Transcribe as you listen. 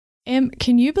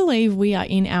Can you believe we are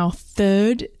in our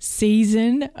 3rd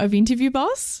season of Interview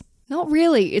Boss? Not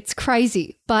really. It's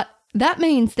crazy. But that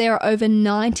means there are over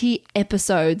 90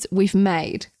 episodes we've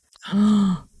made.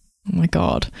 Oh my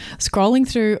God. Scrolling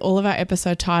through all of our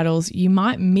episode titles, you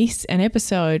might miss an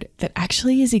episode that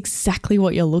actually is exactly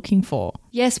what you're looking for.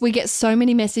 Yes, we get so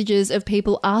many messages of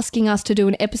people asking us to do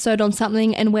an episode on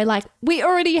something and we're like, we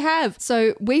already have.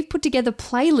 So we've put together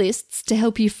playlists to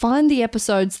help you find the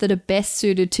episodes that are best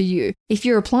suited to you. If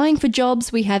you're applying for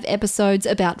jobs, we have episodes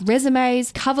about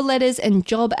resumes, cover letters, and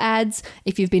job ads.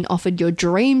 If you've been offered your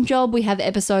dream job, we have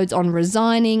episodes on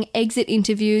resigning, exit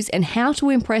interviews, and how to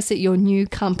impress at your new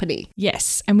company.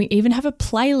 Yes, and we even have a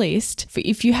playlist for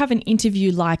if you have an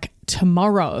interview like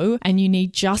tomorrow and you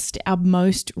need just our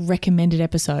most recommended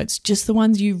episodes, just the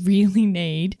ones you really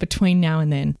need between now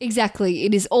and then. Exactly.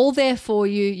 It is all there for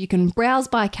you. You can browse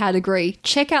by category.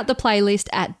 Check out the playlist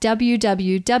at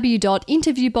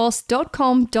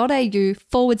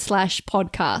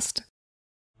www.interviewboss.com.au/podcast.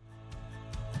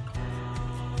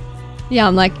 Yeah,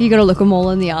 I'm like, you got to look them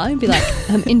all in the eye and be like,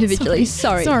 individually,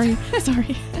 sorry.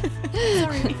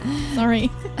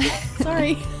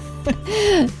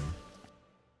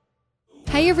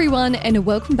 Hey everyone, and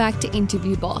welcome back to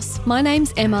Interview Boss. My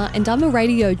name's Emma and I'm a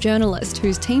radio journalist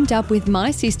who's teamed up with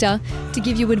my sister to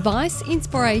give you advice,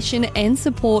 inspiration and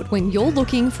support when you're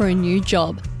looking for a new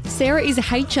job. Sarah is a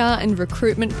HR and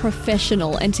recruitment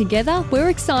professional, and together we're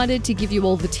excited to give you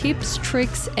all the tips,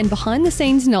 tricks and behind the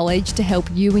scenes knowledge to help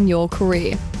you in your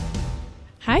career.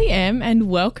 Hey Em, and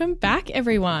welcome back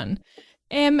everyone.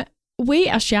 Em, we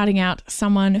are shouting out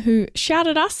someone who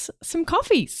shouted us some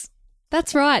coffees.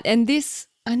 That's right. And this,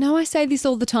 I know I say this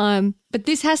all the time, but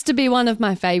this has to be one of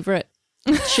my favourite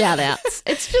shout outs.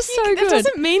 It's just so good. It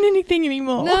doesn't mean anything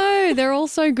anymore. No, they're all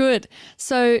so good.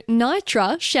 So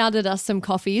Nitra shouted us some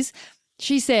coffees.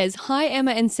 She says, "Hi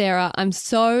Emma and Sarah, I'm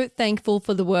so thankful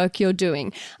for the work you're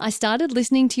doing. I started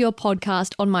listening to your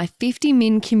podcast on my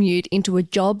 50-min commute into a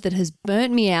job that has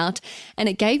burnt me out, and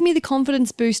it gave me the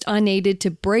confidence boost I needed to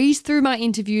breeze through my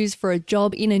interviews for a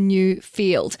job in a new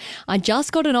field. I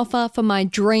just got an offer for my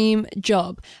dream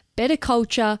job. Better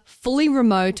culture, fully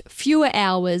remote, fewer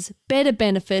hours, better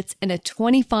benefits, and a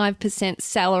 25%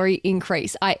 salary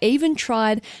increase. I even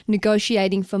tried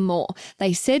negotiating for more.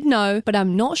 They said no, but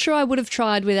I'm not sure I would have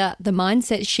tried without the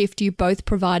mindset shift you both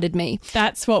provided me."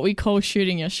 That's what we call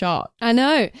shooting your shot. I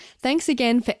know. Thanks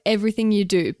again for everything you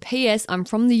do. P.S. I'm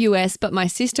from the US, but my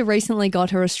sister recently got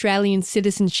her Australian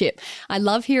citizenship. I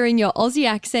love hearing your Aussie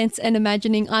accents and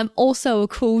imagining I'm also a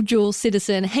cool dual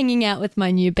citizen hanging out with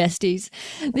my new besties.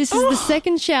 This is the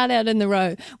second shout out in the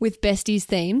row with besties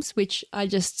themes, which I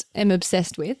just am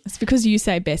obsessed with. It's because you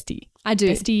say bestie. I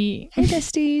do. Bestie. Hey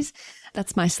besties.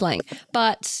 That's my slang.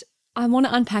 But I want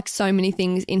to unpack so many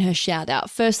things in her shout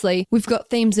out. Firstly, we've got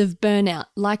themes of burnout.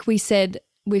 Like we said,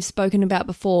 we've spoken about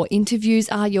before, interviews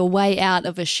are your way out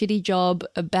of a shitty job,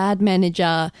 a bad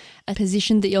manager, a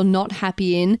position that you're not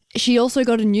happy in. She also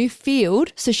got a new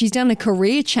field, so she's done a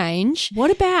career change.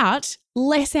 What about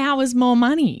less hours, more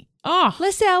money? Oh,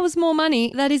 Less hours, more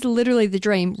money. That is literally the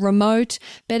dream. Remote,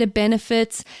 better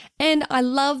benefits. And I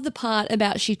love the part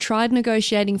about she tried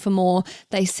negotiating for more.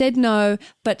 They said no,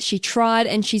 but she tried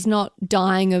and she's not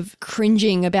dying of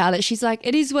cringing about it. She's like,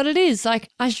 it is what it is. Like,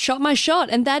 I shot my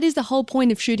shot. And that is the whole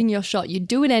point of shooting your shot. You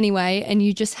do it anyway and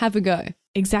you just have a go.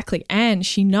 exactly. And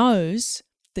she knows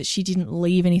that she didn't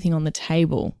leave anything on the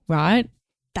table, right?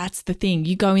 That's the thing.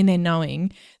 You go in there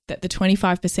knowing that the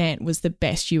 25% was the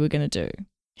best you were going to do.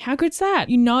 How good's that?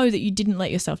 You know that you didn't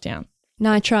let yourself down.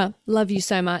 Nitra, love you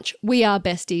so much. We are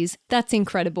besties. That's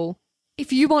incredible.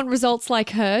 If you want results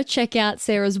like her, check out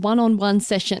Sarah's one-on-one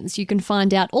sessions. You can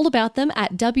find out all about them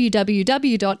at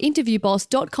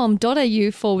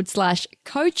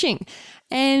www.interviewboss.com.au/coaching.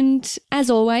 And as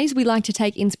always, we like to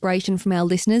take inspiration from our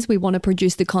listeners. We want to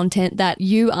produce the content that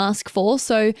you ask for.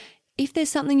 So if there's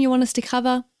something you want us to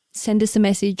cover, send us a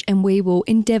message and we will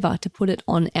endeavour to put it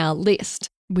on our list.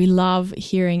 We love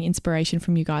hearing inspiration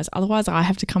from you guys. Otherwise, I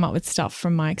have to come up with stuff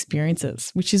from my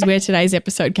experiences, which is where today's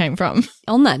episode came from.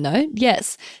 On that note,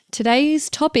 yes, today's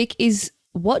topic is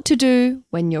what to do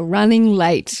when you're running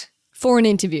late for an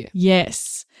interview.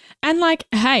 Yes. And like,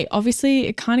 hey, obviously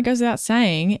it kind of goes without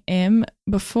saying, Em,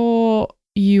 before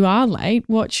you are late,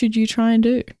 what should you try and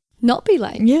do? Not be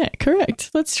late. Yeah,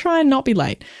 correct. Let's try and not be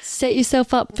late. Set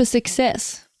yourself up for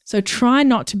success. So try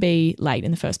not to be late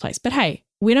in the first place. But hey,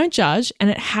 we don't judge and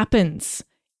it happens.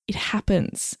 It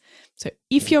happens. So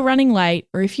if you're running late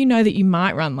or if you know that you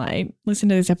might run late, listen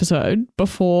to this episode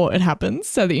before it happens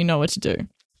so that you know what to do.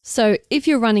 So if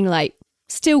you're running late,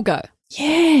 still go.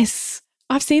 Yes.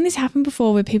 I've seen this happen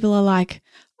before where people are like,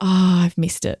 I've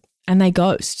missed it. And they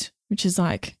ghost, which is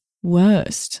like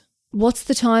worst. What's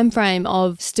the time frame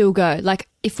of still go? Like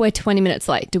if we're 20 minutes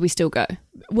late, do we still go?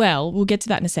 Well, we'll get to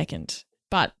that in a second.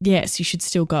 But yes, you should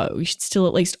still go. You should still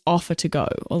at least offer to go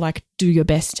or like do your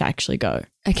best to actually go.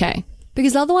 Okay.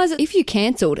 Because otherwise, if you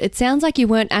cancelled, it sounds like you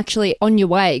weren't actually on your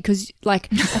way because, like,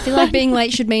 I feel like being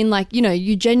late should mean, like, you know,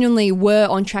 you genuinely were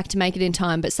on track to make it in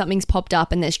time, but something's popped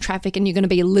up and there's traffic and you're going to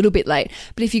be a little bit late.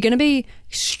 But if you're going to be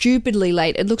stupidly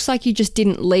late, it looks like you just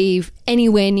didn't leave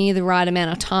anywhere near the right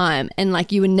amount of time and,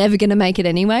 like, you were never going to make it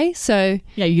anyway. So,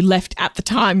 yeah, you left at the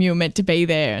time you were meant to be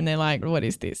there and they're like, what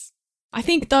is this? I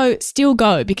think, though, still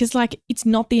go because, like, it's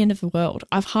not the end of the world.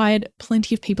 I've hired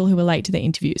plenty of people who are late to their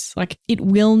interviews. Like, it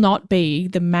will not be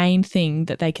the main thing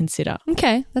that they consider.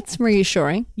 Okay, that's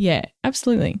reassuring. Yeah,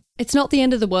 absolutely. It's not the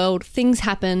end of the world. Things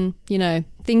happen, you know,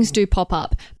 things do pop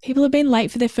up. People have been late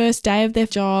for their first day of their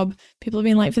job. People have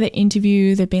been late for their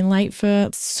interview. They've been late for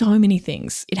so many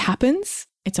things. It happens.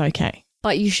 It's okay.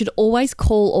 But you should always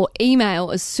call or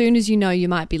email as soon as you know you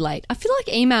might be late. I feel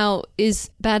like email is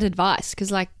bad advice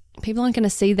because, like, people aren't going to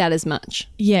see that as much.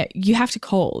 Yeah, you have to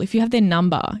call. If you have their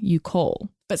number, you call.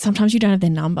 But sometimes you don't have their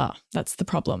number. That's the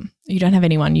problem. You don't have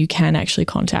anyone you can actually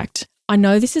contact. I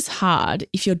know this is hard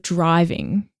if you're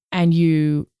driving and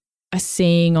you are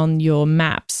seeing on your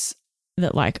maps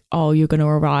that like, oh, you're going to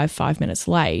arrive 5 minutes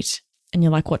late and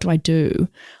you're like, what do I do?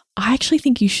 I actually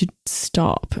think you should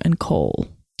stop and call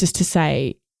just to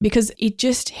say, because it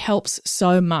just helps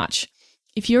so much.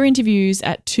 If your interview's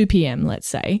at 2 p.m, let's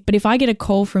say, but if I get a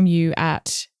call from you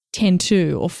at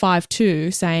 10:02 or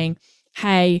 5:02 saying,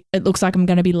 hey, it looks like I'm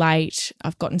going to be late.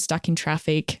 I've gotten stuck in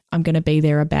traffic. I'm going to be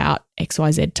there about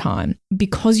XYZ time.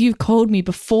 Because you've called me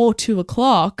before 2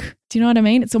 o'clock, do you know what I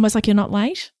mean? It's almost like you're not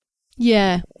late.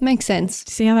 Yeah, makes sense.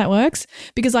 See how that works?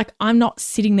 Because like I'm not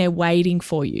sitting there waiting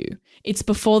for you. It's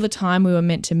before the time we were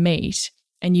meant to meet.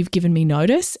 And you've given me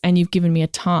notice and you've given me a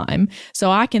time so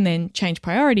I can then change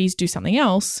priorities, do something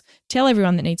else, tell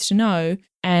everyone that needs to know,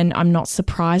 and I'm not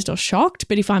surprised or shocked.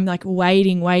 But if I'm like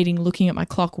waiting, looking at my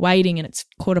clock, waiting and it's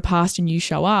 1:15 and you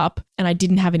show up and I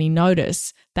didn't have any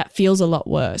notice, that feels a lot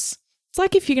worse. It's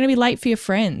like if you're going to be late for your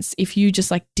friends, if you just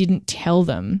like didn't tell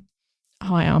them,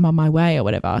 oh, I'm on my way or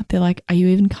whatever, they're like, are you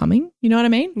even coming? You know what I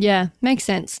mean? Yeah, makes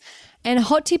sense. And a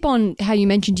hot tip on how you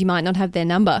mentioned you might not have their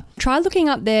number. Try looking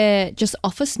up their just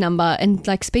office number and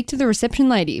like speak to the reception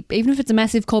lady, even if it's a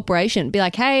massive corporation. Be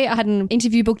like, hey, I had an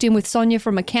interview booked in with Sonia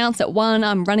from accounts at 1.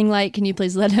 I'm running late. Can you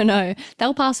please let her know?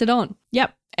 They'll pass it on.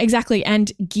 Yep, exactly.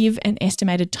 And give an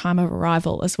estimated time of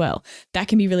arrival as well. That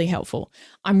can be really helpful.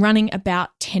 I'm running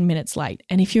about 10 minutes late.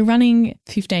 And if you're running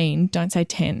 15, don't say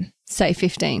 10. Say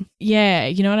 15. Yeah,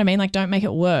 you know what I mean? Like don't make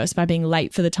it worse by being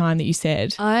late for the time that you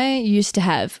said. I used to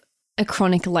have a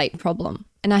chronic late problem.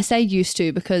 And I say used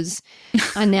to because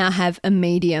I now have a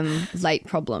medium late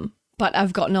problem, but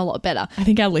I've gotten a lot better. I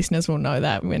think our listeners will know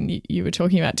that when you were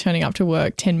talking about turning up to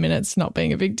work 10 minutes not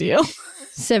being a big deal.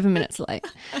 7 minutes late.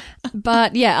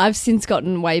 But yeah, I've since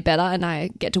gotten way better and I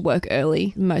get to work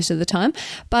early most of the time.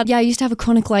 But yeah, I used to have a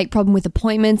chronic late problem with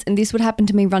appointments, and this would happen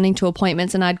to me running to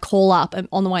appointments, and I'd call up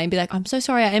on the way and be like, I'm so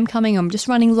sorry, I am coming, I'm just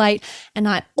running late. And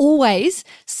I always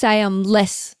say I'm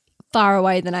less far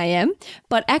away than I am,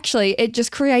 but actually it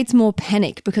just creates more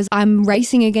panic because I'm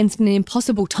racing against an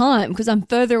impossible time because I'm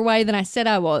further away than I said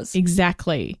I was.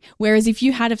 Exactly. Whereas if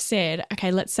you had have said,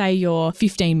 okay, let's say you're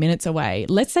 15 minutes away,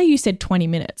 let's say you said 20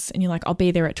 minutes and you're like, I'll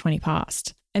be there at 20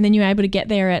 past. And then you're able to get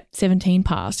there at 17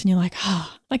 past and you're like,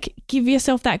 like give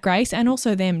yourself that grace, and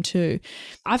also them too.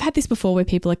 I've had this before where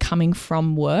people are coming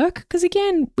from work because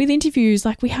again, with interviews,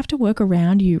 like we have to work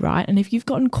around you, right? And if you've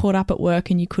gotten caught up at work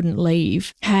and you couldn't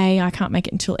leave, hey, I can't make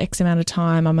it until X amount of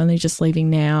time. I'm only just leaving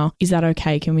now. Is that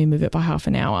okay? Can we move it by half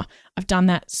an hour? I've done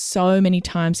that so many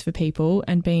times for people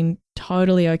and been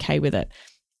totally okay with it.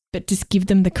 But just give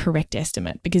them the correct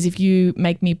estimate, because if you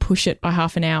make me push it by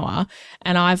half an hour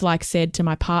and I've like said to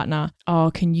my partner, oh,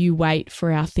 can you wait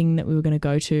for our thing that we were going to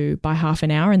go to by half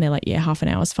an hour? And they're like, yeah, half an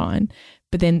hour is fine.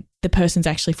 But then the person's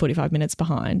actually 45 minutes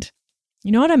behind.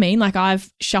 You know what I mean? Like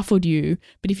I've shuffled you,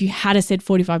 but if you had said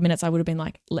 45 minutes, I would have been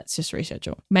like, let's just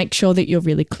reschedule. Make sure that you're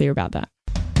really clear about that.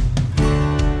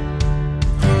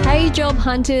 Hey job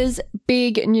hunters,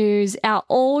 big news. Our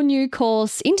all new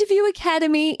course, Interview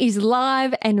Academy, is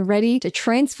live and ready to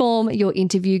transform your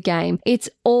interview game. It's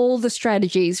all the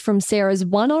strategies from Sarah's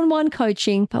one-on-one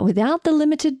coaching, but without the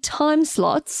limited time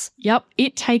slots. Yep,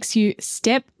 it takes you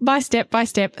step by step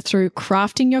through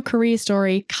crafting your career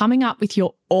story, coming up with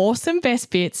your awesome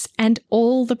best bits, and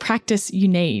all the practice you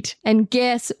need. And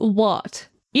guess what?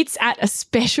 It's at a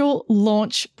special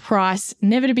launch price,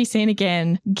 never to be seen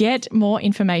again. Get more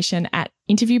information at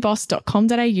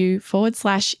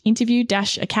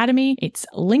interviewboss.com.au/interview-academy. It's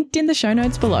linked in the show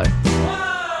notes below.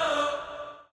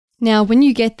 Now, when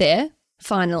you get there,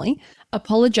 finally,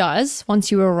 apologise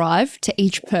once you arrive to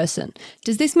each person.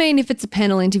 Does this mean if it's a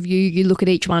panel interview, you look at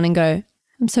each one and go,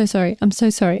 I'm so sorry, I'm so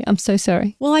sorry, I'm so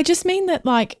sorry? Well, I just mean that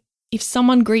like if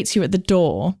someone greets you at the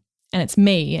door and it's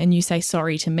me and you say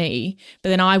sorry to me, but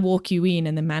then I walk you in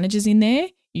and the manager's in there,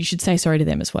 you should say sorry to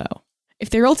them as well. If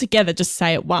they're all together, just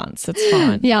say it once. That's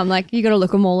fine. Yeah, I'm like, you got to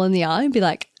look them all in the eye and be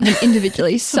like,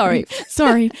 individually, sorry.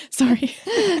 Sorry.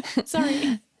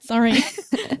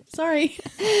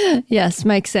 Yes,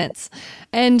 makes sense.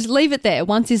 And leave it there.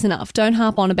 Once is enough. Don't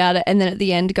harp on about it. And then at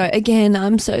the end go, again,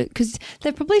 because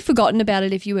they've probably forgotten about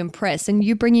it if you impress, and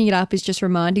you bringing it up is just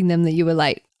reminding them that you were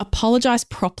late. Apologise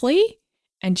properly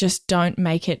and just don't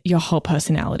make it your whole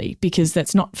personality, because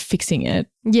that's not fixing it.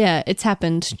 Yeah, it's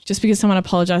happened. Just because someone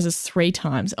apologises 3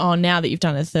 times, now that you've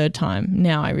done it a 3rd time,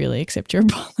 now I really accept your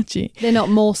apology. They're not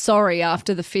more sorry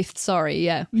after the 5th sorry,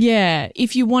 yeah. Yeah,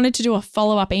 if you wanted to do a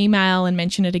follow-up email and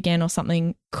mention it again or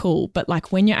something, cool. But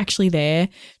like when you're actually there,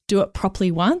 do it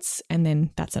properly once and then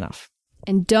that's enough.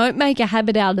 And don't make a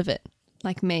habit out of it,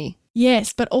 like me.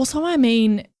 Yes, but also I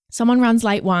mean, someone runs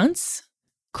late once,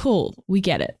 cool, we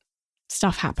get it.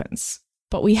 Stuff happens.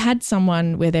 But we had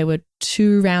someone where there were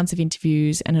 2 rounds of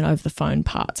interviews and an over the phone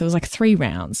part. So it was like 3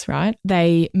 rounds, right?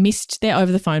 They missed their over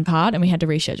the phone part and we had to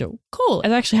reschedule. Cool.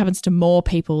 It actually happens to more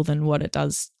people than what it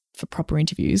does for proper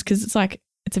interviews, because it's like,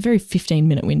 it's a very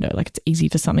 15-minute window. Like it's easy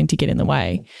for something to get in the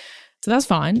way. So that's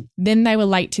fine. Then they were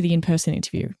late to the in-person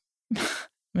interview.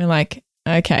 We're like,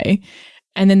 okay.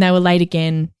 And then they were late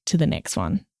again to the next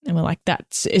one. And we're like,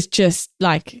 it's just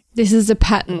like, this is a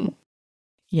pattern.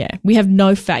 Yeah, we have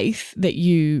no faith that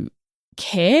you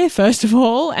care, first of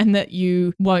all, and that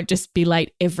you won't just be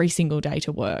late every single day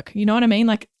to work. You know what I mean?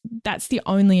 Like that's the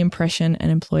only impression an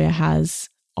employer has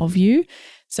of you.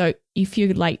 So if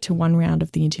you're late to one round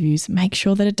of the interviews, make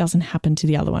sure that it doesn't happen to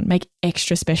the other one. Make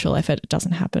extra special effort it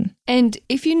doesn't happen. And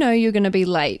if you know you're going to be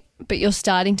late, but you're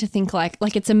starting to think like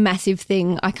it's a massive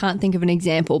thing, I can't think of an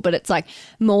example, but it's like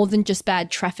more than just bad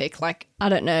traffic. Like, I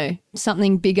don't know,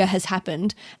 something bigger has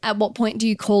happened. At what point do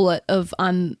you call it of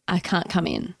I can't come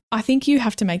in? I think you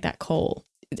have to make that call.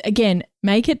 Again,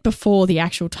 make it before the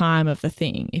actual time of the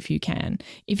thing if you can.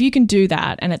 If you can do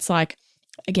that and it's like,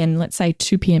 again, let's say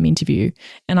 2 p.m. interview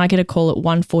and I get a call at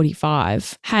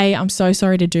 1:45. Hey, I'm so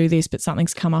sorry to do this, but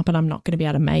something's come up and I'm not going to be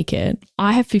able to make it.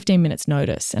 I have 15 minutes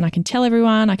notice and I can tell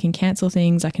everyone, I can cancel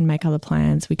things, I can make other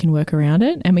plans, we can work around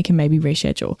it and we can maybe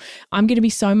reschedule. I'm going to be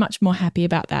so much more happy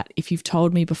about that if you've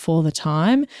told me before the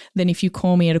time than if you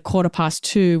call me at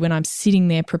 2:15 when I'm sitting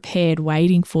there prepared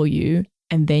waiting for you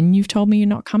and then you've told me you're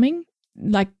not coming.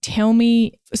 Like, tell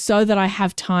me so that I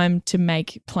have time to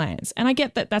make plans. And I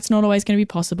get that that's not always going to be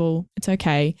possible. It's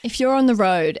okay. If you're on the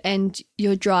road and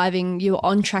you're driving, you're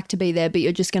on track to be there, but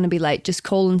you're just going to be late, just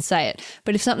call and say it.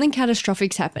 But if something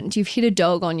catastrophic's happened, you've hit a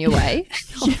dog on your way.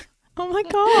 Yeah. Oh my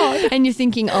God. And you're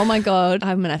thinking, oh my God,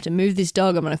 I'm going to have to move this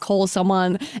dog. I'm going to call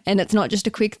someone. And it's not just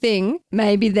a quick thing.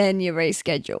 Maybe then you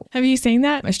reschedule. Have you seen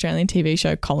that Australian TV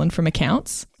show Colin from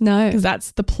Accounts? No. Because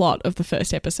that's the plot of the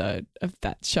first episode of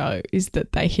that show, is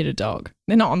that they hit a dog.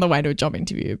 They're not on the way to a job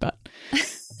interview, but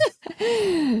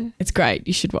it's great.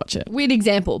 You should watch it. Weird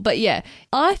example. But yeah,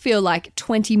 I feel like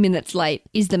 20 minutes late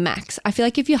is the max. I feel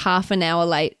like if you're half an hour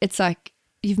late, it's like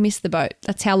you've missed the boat.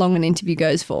 That's how long an interview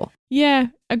goes for. Yeah,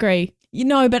 agree. You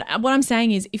know, but what I'm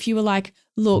saying is if you were like,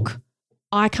 look,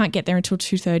 I can't get there until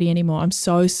 2:30 anymore. I'm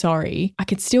so sorry. I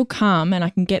could still come and I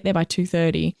can get there by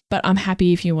 2:30, but I'm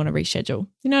happy if you want to reschedule.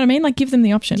 You know what I mean? Like, give them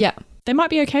the option. Yeah. They might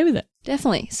be okay with it.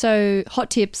 Definitely. So hot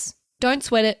tips, don't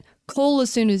sweat it. Call as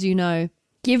soon as you know.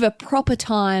 Give a proper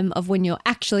time of when you're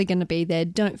actually going to be there.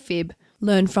 Don't fib.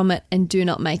 Learn from it and do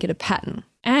not make it a pattern.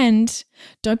 And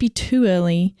don't be too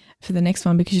early for the next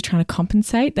one because you're trying to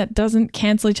compensate. That doesn't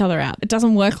cancel each other out. It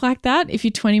doesn't work like that. If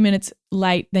you're 20 minutes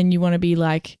late, then you want to be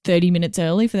like 30 minutes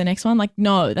early for the next one. Like,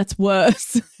 no, that's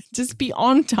worse. Just be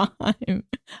on time.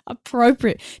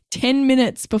 Appropriate. 10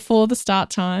 minutes before the start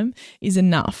time is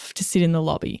enough to sit in the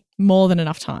lobby. More than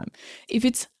enough time. If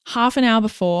it's half an hour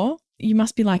before, you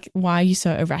must be like, why are you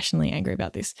so irrationally angry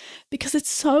about this? Because it's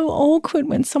so awkward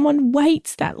when someone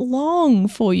waits that long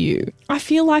for you. I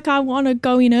feel like I want to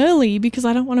go in early because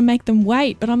I don't want to make them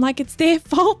wait, but I'm like, it's their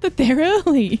fault that they're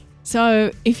early. So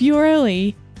if you're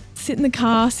early, sit in the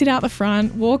car, sit out the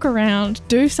front, walk around,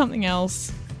 do something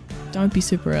else. Don't be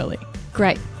super early.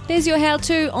 Great. There's your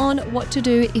how-to on what to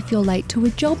do if you're late to a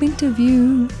job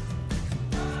interview.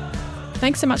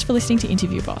 Thanks so much for listening to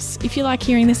Interview Boss. If you like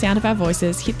hearing the sound of our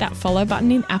voices, hit that follow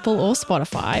button in Apple or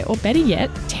Spotify, or better yet,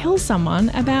 tell someone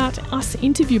about us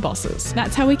interview bosses.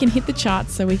 That's how we can hit the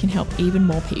charts so we can help even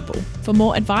more people. For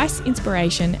more advice,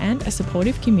 inspiration, and a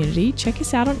supportive community, check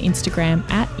us out on Instagram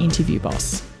at Interview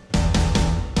Boss.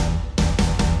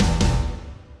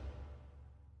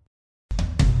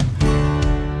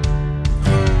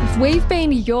 We've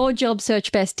been your job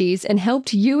search besties and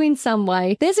helped you in some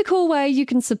way. There's a cool way you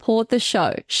can support the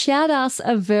show. Shout us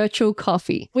a virtual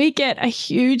coffee. We get a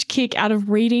huge kick out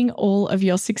of reading all of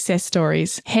your success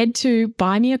stories. Head to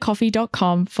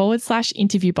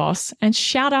buymeacoffee.com/interviewboss and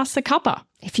shout us a cuppa.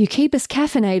 If you keep us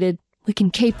caffeinated, we can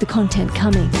keep the content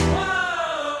coming.